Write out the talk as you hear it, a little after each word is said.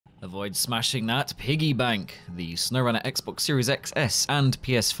Avoid smashing that piggy bank. The SnowRunner Xbox Series XS and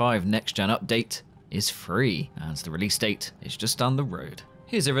PS5 next-gen update is free, and the release date is just down the road.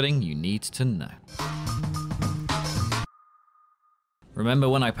 Here's everything you need to know. Remember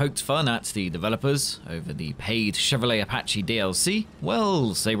when I poked fun at the developers over the paid Chevrolet Apache DLC?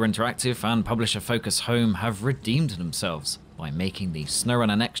 Well, Saber Interactive and publisher Focus Home have redeemed themselves by making the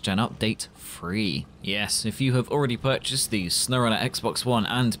SnowRunner Next Gen update free. Yes, if you have already purchased the SnowRunner Xbox One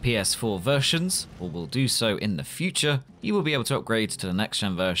and PS4 versions, or will do so in the future, you will be able to upgrade to the Next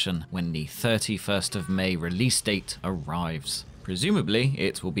Gen version when the 31st of May release date arrives. Presumably,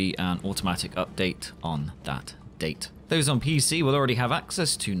 it will be an automatic update on that date. Those on PC will already have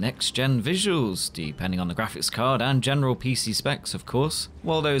access to next-gen visuals, depending on the graphics card and general PC specs, of course,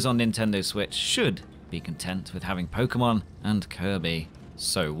 while those on Nintendo Switch should be content with having Pokemon and Kirby.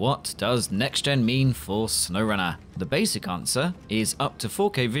 So what does next-gen mean for SnowRunner? The basic answer is up to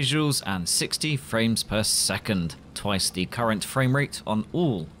 4K visuals and 60 frames per second, twice the current frame rate on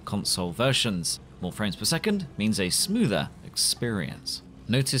all console versions. More frames per second means a smoother experience.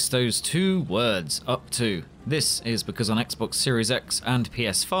 Notice those two words, up to. This is because on Xbox Series X and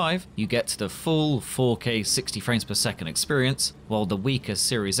PS5, you get the full 4K 60 frames per second experience, while the weaker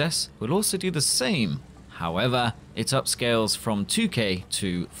Series S will also do the same. However, it upscales from 2K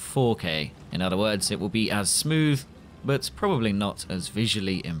to 4K. In other words, it will be as smooth, but probably not as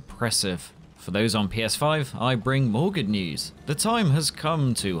visually impressive. For those on PS5, I bring more good news. The time has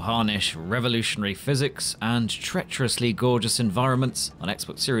come to harness revolutionary physics and treacherously gorgeous environments on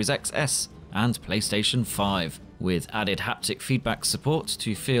Xbox Series XS and PlayStation 5, with added haptic feedback support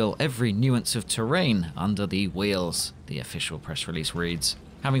to feel every nuance of terrain under the wheels, the official press release reads.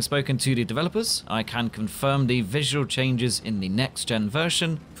 Having spoken to the developers, I can confirm the visual changes in the next-gen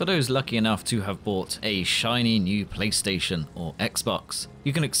version for those lucky enough to have bought a shiny new PlayStation or Xbox.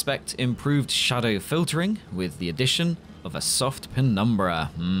 You can expect improved shadow filtering with the addition of a soft penumbra.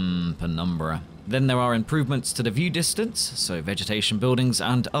 Penumbra. Then there are improvements to the view distance, so vegetation, buildings,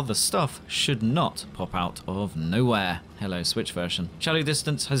 and other stuff should not pop out of nowhere. Hello, Switch version. Shadow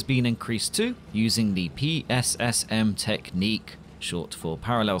distance has been increased too, using the PSSM technique, short for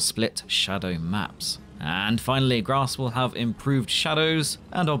parallel split shadow maps. And finally, grass will have improved shadows,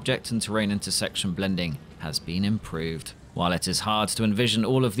 and object and terrain intersection blending has been improved. While it is hard to envision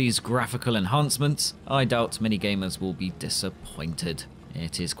all of these graphical enhancements, I doubt many gamers will be disappointed.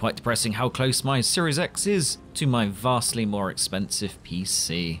 It is quite depressing how close my Series X is to my vastly more expensive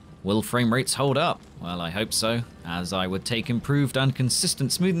PC. Will frame rates hold up? Well, I hope so, as I would take improved and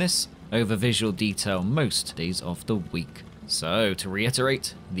consistent smoothness over visual detail most days of the week. So, to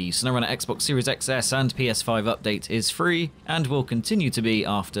reiterate, the SnowRunner Xbox Series XS and PS5 update is free, and will continue to be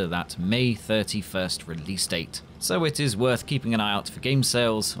after that May 31st release date. So it is worth keeping an eye out for game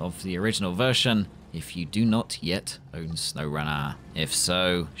sales of the original version if you do not yet own SnowRunner. If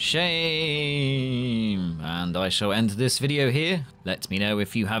so, shame! And I shall end this video here. Let me know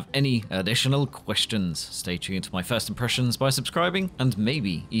if you have any additional questions. Stay tuned to my first impressions by subscribing, and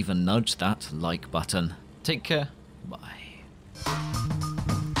maybe even nudge that like button. Take care, bye.